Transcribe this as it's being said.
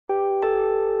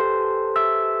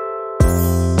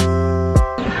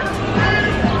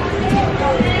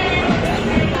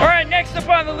Next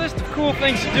up on the list of cool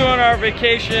things to do on our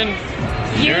vacation,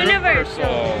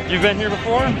 Universal. You've been here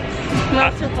before?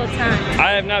 Multiple times.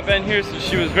 I have not been here since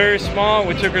she was very small.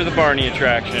 We took her to the Barney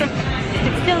attraction.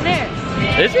 It's still there.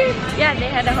 Is it? Yeah, they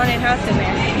had a haunted house in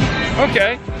there.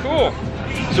 Okay, cool.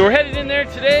 So we're headed in there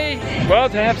today, well,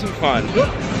 to have some fun.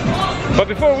 But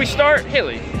before we start,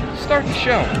 Haley, start the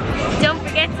show. Don't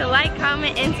forget to like,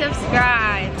 comment, and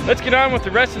subscribe. Let's get on with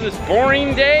the rest of this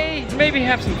boring day. Maybe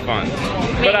have some fun.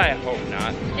 Maybe. But I hope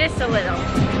not. Just a little.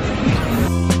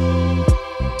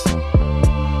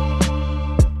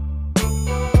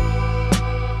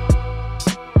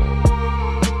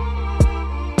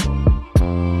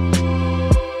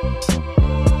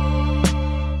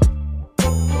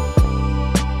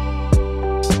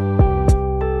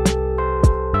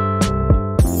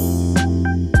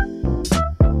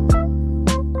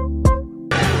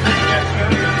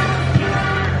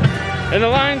 And the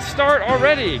lines start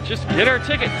already. Just get our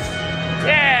tickets.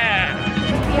 Yeah!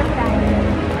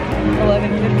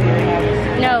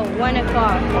 11:50. No, 1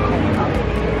 o'clock.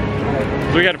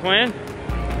 So we got a plan?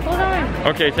 Hold on.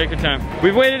 Okay, take your time.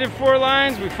 We've waited in 4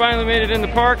 lines. We finally made it in the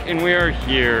park and we are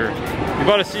here. We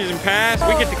bought a season pass.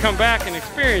 We get to come back and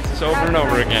experience this over and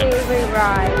over again. Favorite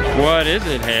ride. What is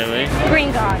it, Haley?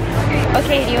 Green God.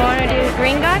 Okay, do you want to do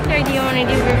Green God or do you want to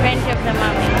do Revenge of the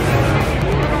Mummy?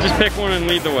 Just pick one and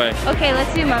lead the way. Okay,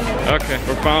 let's do Mummy. Okay,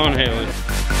 we're following Haley.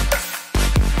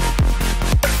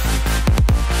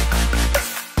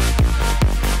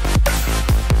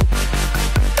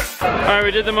 All right,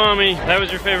 we did the Mummy. That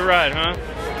was your favorite ride, huh?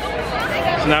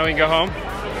 So now we can go home?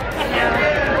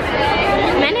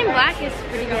 Men in Black is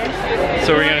pretty good.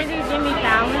 So we're gonna gonna do Jimmy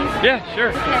Fallon. Yeah, sure.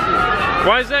 Okay.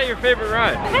 Why is that your favorite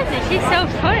ride? Because she's so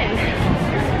fun.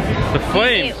 The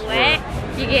flames. You get wet,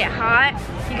 you get hot,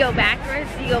 you go backwards,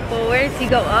 you go forwards, you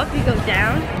go up, you go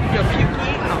down. You go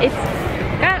pukey. It's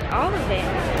got all of it.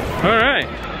 All right,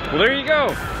 well there you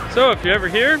go. So if you're ever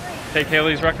here, take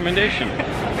Haley's recommendation.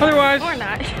 Otherwise, Or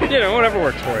not. you know, whatever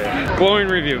works for you. Glowing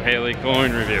review, Haley,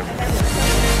 glowing review.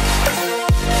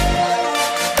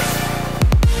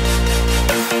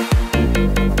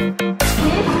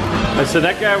 I said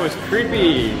that guy was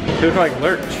creepy. He looked like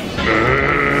Lurch.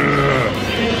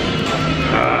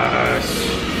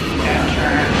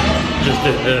 Just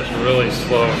did this really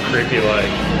slow and creepy like.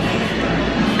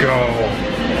 Go.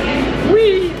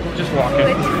 Whee! Just walking.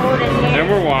 It's cold in here. And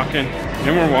we're walking.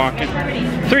 And we're walking.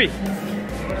 3.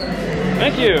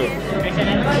 Thank you. Do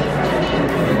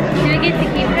we get to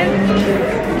keep them?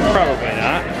 Probably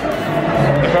not.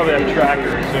 They probably have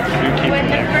trackers if you do keep When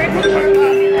them the there. first floor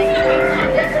lobby lights change to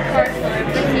this part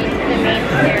proceeds to the main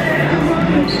stairwell.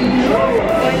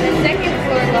 When the second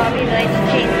floor lobby lights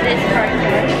change this part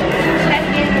check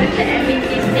in with the MEC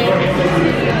station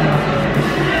studio.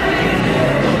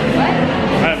 What?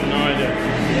 I have no idea.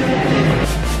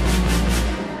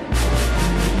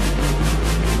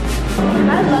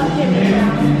 I love Jimmy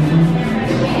Fallon.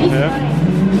 He's Yeah. funny.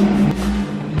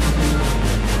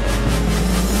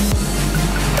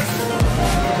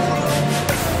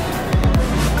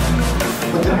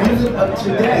 But the music of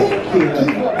today,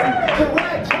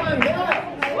 correct time now.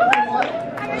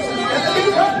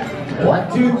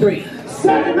 1, 2, 3.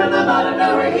 Starting from the bottom,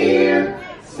 now we're here.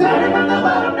 Starting from the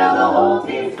bottom, now the whole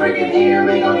team's freaking here.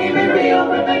 We gon' keep it real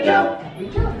from the jump.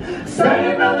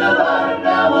 Starting from the bottom,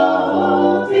 now the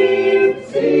whole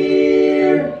team's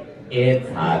here. It's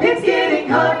hot. It's getting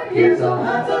hot. You're so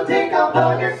hot, so take off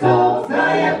all your clothes.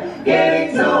 I am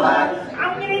getting so hot.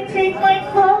 I'm gonna take my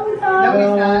clothes off. No,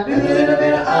 he's not. With a little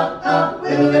bit of up,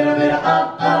 with a little bit of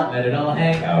up. Let it all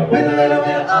hang out. With a little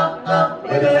bit of up,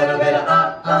 with a little bit of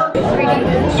up.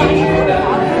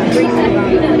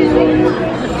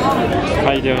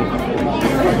 How you doing?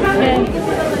 Good.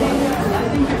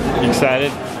 You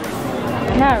excited?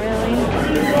 Not really.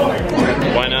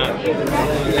 Why not? I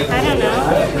don't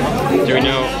know. Do we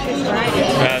know? Yeah.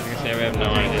 I was gonna say we have no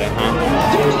idea, huh?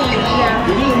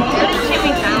 Really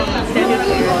Jimmy Fallon instead.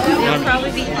 It'll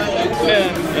probably be fun.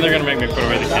 Yeah, and they're gonna make me put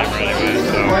away the camera anyway,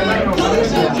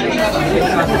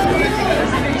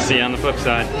 so. See you on the flip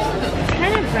side. It's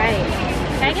kind of bright.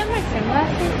 Can I get my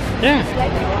sunglasses?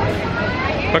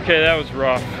 Yeah. Okay, that was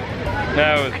rough.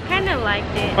 That was. I kind of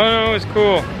liked it. Oh no, it was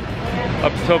cool.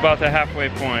 Up until about the halfway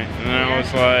point, and then I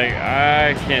was like,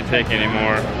 I can't take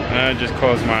anymore. And I just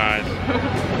closed my eyes.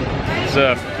 It's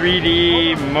a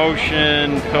 3D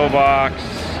motion pillbox.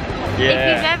 If you've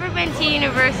Yeah. ever been to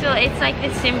Universal, it's like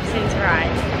the Simpsons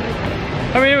ride.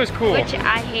 I mean, it was cool. Which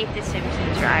I hate the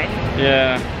Simpsons ride.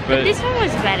 Yeah, but This one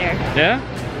was better. yeah.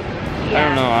 I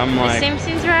don't know. I'm The like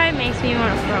Simpsons ride makes me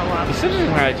want to throw up. the Simpsons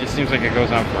ride just seems like it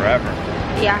goes on forever.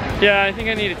 Yeah. Yeah, I think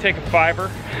I need to take a fiver.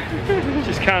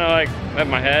 Just kind of like at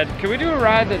my head. Can we do a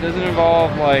ride that doesn't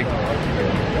involve like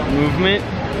movement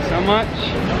so much?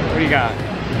 What do you got?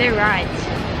 They're rides.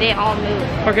 They all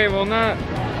move. Okay, well not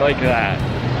like that.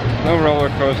 No roller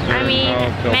coaster. I mean,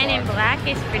 no pill Men in box. Black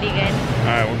is pretty good. All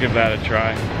right, we'll give that a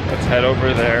try. Let's head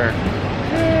over there.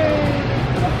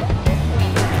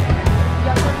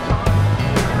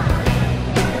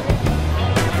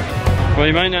 Well,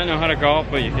 you might not know how to golf,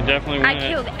 but you can definitely win I it.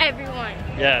 killed everyone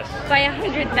Yes. by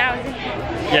 100,000.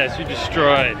 Yes, you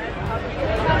destroyed.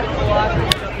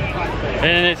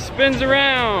 And it spins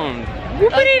around.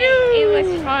 Okay, it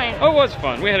was fun. Oh, it was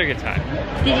fun. We had a good time.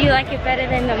 Did you like it better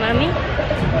than the Mummy?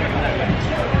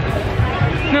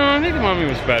 No, I think the Mummy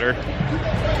was better.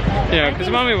 Yeah, because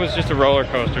the Mummy was just a roller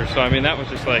coaster, so I mean that was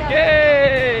just like,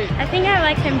 yay! I think I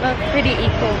like them both pretty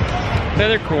equal. Yeah,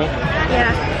 they're cool.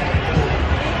 Yeah.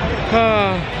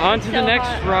 On to the So next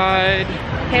hot. ride.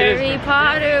 Harry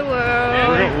Potter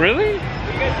World. Really?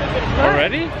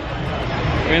 Already?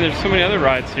 I mean, there's so many other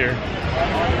rides here.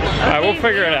 Alright, we'll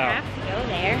figure it out. Have to go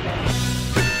there.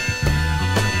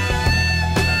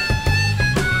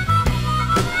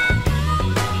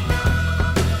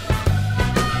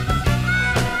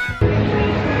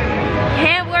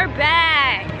 And we're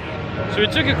back. So we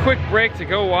took a quick break to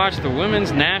go watch the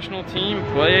women's national team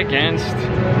play against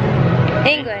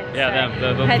England. yeah, sorry.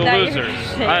 the I thought you were losers.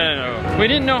 saying- I don't know. We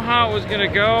didn't know how it was gonna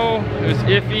go. It was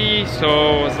iffy,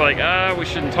 so it was like, we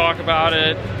shouldn't talk about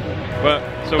it. But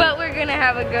we're gonna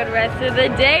have a good rest of the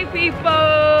day, people.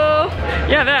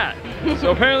 yeah, that.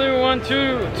 So apparently we won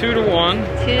 2-1.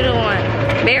 2-1,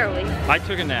 barely. I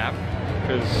took a nap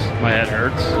because my head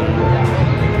hurts.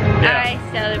 Yeah.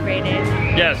 I celebrated.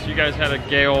 Yes, you guys had a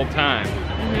gay old time.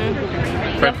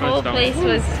 The Fred whole Flintstone. place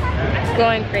was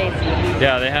going crazy.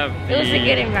 Yeah, they have. It was a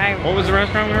good environment. What was the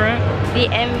restaurant we were at? The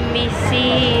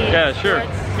NBC. Yeah, sure.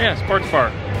 Sports. Yeah, sports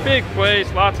bar. Big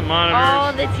place, lots of monitors.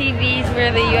 All the TVs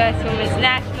were the U.S. Women's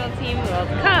National Team World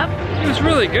Cup. It was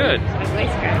really good. My voice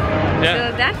cracked.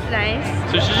 Yeah. So that's nice.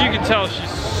 So you can tell she's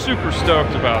super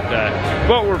stoked about that.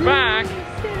 But we're back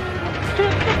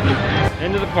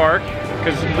into the park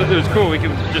because it was cool. We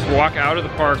could just walk out of the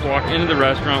park, walk into the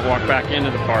restaurant, walk back into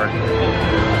the park.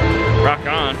 Rock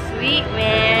on. Sweet,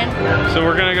 man. So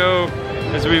we're gonna go.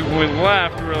 As we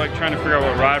left, we were like trying to figure out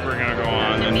what ride we're gonna go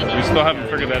on, and we still haven't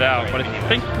figured that out. But I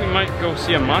think we might go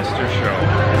see a monster show.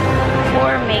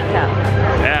 Or makeup.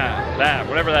 Yeah, that,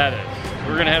 whatever that is.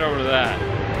 We're gonna head over to that.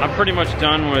 I'm pretty much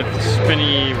done with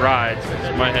spinny rides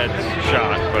because my head's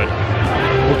shot, but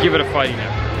we'll give it a fighting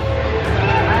effort.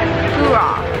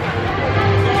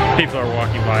 Hoorah. People are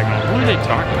walking by going, who are they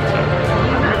talking to?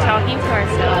 We're talking to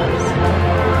ourselves.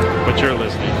 But you're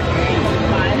listening.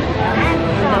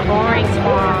 The boring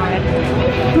squad.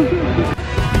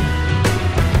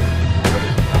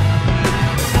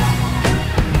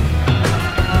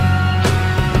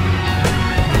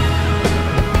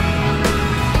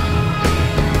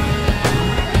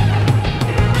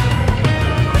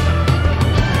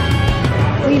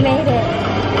 We made it.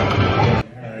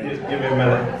 Just give me a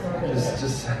minute.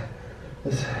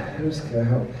 Who's gonna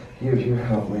help? You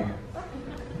help me.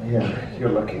 Yeah, you're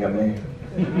looking at me.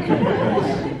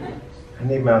 I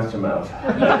need mouth to mouth.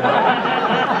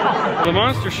 The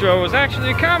monster show was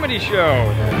actually a comedy show.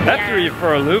 That threw you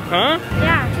for a loop, huh?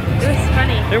 Yeah, it was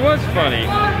funny. It was funny.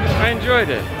 I enjoyed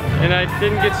it. And I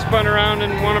didn't get spun around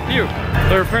and want to puke.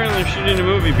 They're apparently shooting a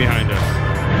movie behind us.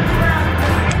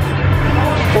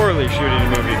 Poorly shooting a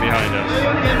movie behind us.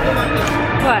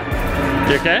 What?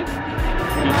 You okay?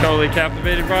 You totally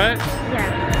captivated by it?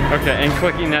 Yeah. Okay, and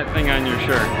clicking that thing on your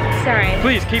shirt. Sorry.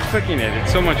 Please keep clicking it.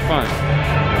 It's so much fun.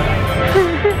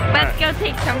 Let's go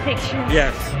take some pictures.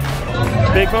 Yes.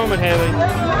 Big moment,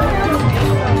 Hailey.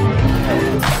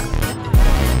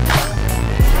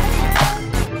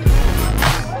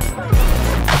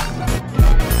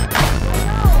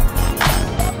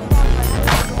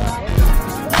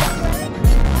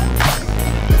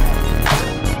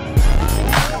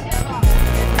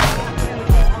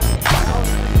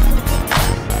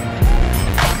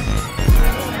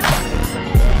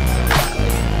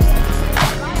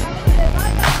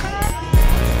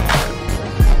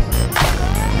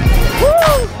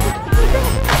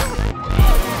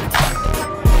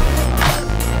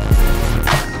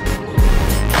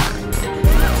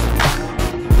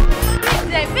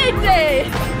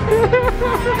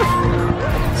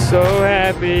 So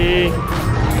happy.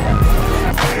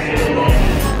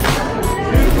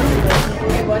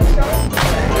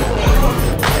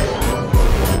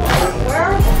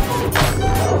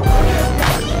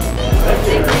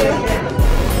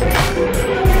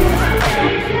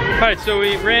 Hi, right, so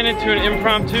we ran into an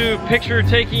impromptu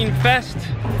picture-taking fest.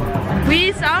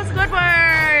 We saw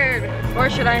Squidward! Or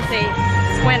should I say,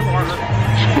 Squidward.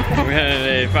 We had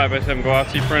a 5x7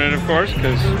 glossy printed, of course,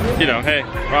 because, you know, hey,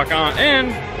 rock on.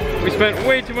 And we spent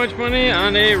way too much money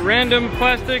on a random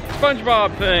plastic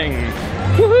SpongeBob thing.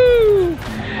 Woohoo!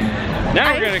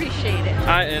 Now we're gonna appreciate it.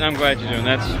 And I'm glad you do, and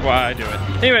that's why I do it.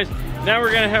 Anyways, now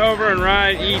we're gonna head over and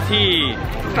ride E.T.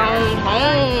 Come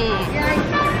home.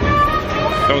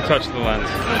 Don't touch the lens.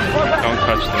 Don't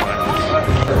touch the lens.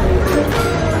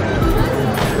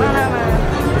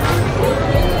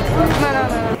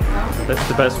 That's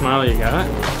the best smile you got?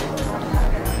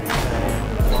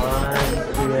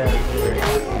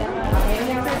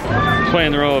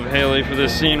 Playing the role of Hailey for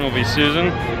this scene will be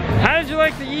Susan. How did you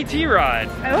like the E.T. ride?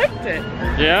 I liked it.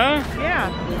 Yeah?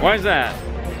 Yeah. Why is that?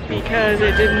 Because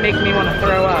it didn't make me want to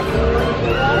throw up.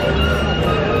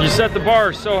 You set the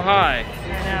bar so high.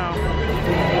 I know.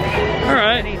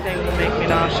 Alright. Anything will make me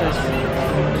nauseous.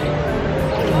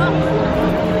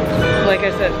 Like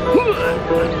I said.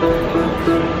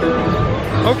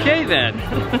 Okay then.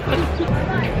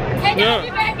 No.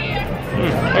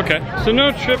 Okay, so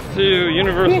no trip to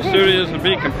Universal Studios would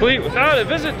be complete without a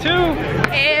visit to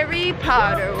Harry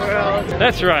Potter World.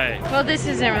 That's right. Well, this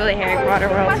isn't really Harry Potter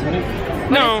World.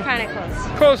 No. It's kind of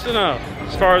close. Close enough.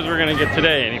 As far as we're gonna get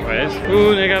today anyways.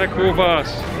 Ooh, they got a cool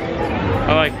bus.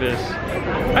 I like this.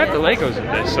 I have the Legos of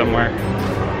this somewhere.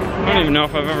 I don't even know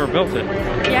if I've ever built it.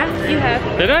 Yeah, you have.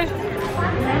 Did I?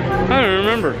 I don't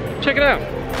remember. Check it out.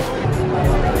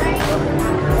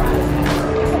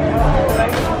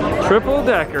 Triple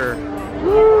decker.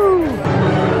 Woo!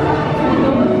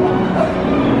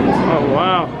 Oh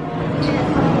wow.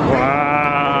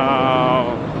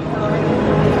 Wow.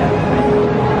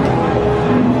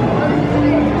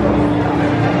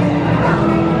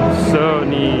 So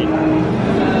neat.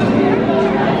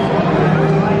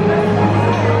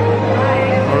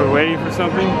 Are we waiting for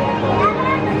something?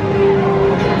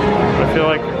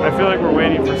 I feel like we're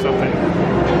waiting for something.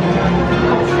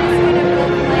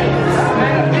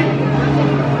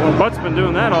 Well, Butt's been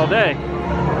doing that all day.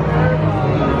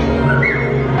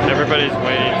 Everybody's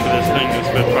waiting for this thing to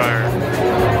spit fire.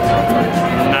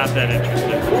 I'm not that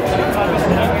interested.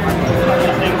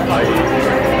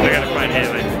 I gotta find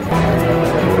Hailey.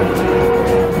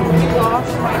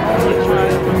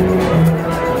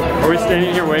 Are we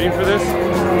standing here waiting for this?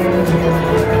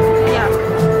 Yeah.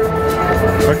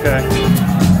 Okay.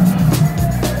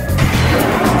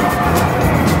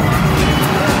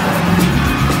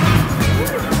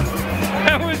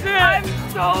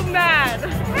 So mad.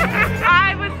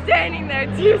 I was standing there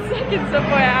 2 seconds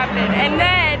before it happened, and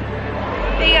then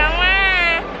they go,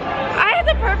 wah. I had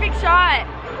the perfect shot.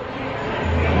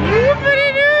 What did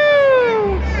he do?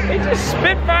 They just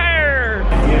spit fire.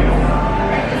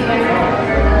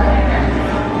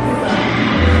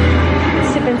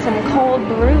 Sipping some cold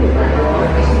brew.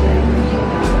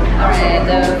 Alright,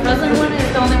 the frozen one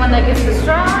is the only one that gets the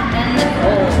straw and the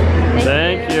cold.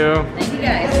 Thank you. Thank you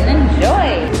guys. Enjoy.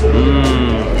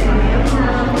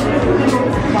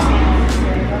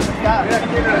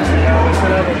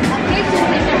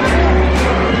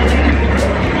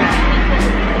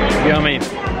 Yummy.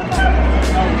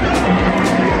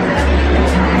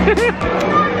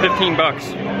 15 bucks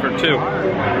for 2.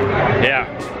 Yeah.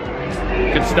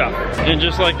 Good stuff. And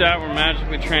just like that, we're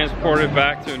magically transported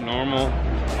back to normal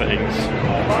things.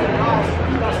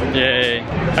 Yay.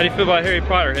 How do you feel about Harry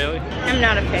Potter, Hailey? I'm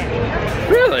not a fan.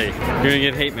 Really? You're gonna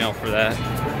get hate mail for that.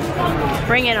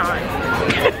 Bring it on.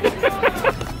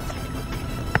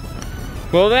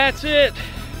 Well, that's it.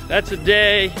 That's a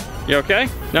day. You okay?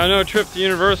 Now, no trip to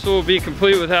Universal will be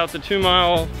complete without the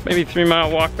 2-mile, maybe 3-mile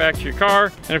walk back to your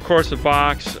car. And of course, a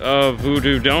box of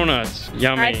Voodoo Donuts.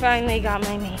 Yummy. I finally got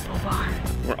my maple bar.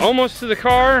 We're almost to the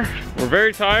car. We're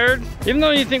very tired. Even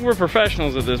though you think we're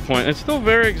professionals at this point, it's still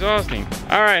very exhausting.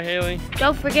 All right, Hailey.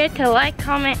 Don't forget to like,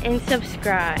 comment, and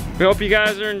subscribe. We hope you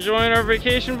guys are enjoying our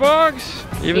vacation vlogs.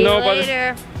 Even though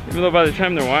by the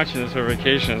time they're watching this, our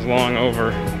vacation is long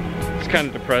over. It's kind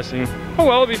of depressing. Oh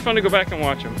well, it'll be fun to go back and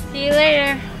watch them. See you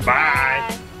later.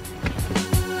 Bye.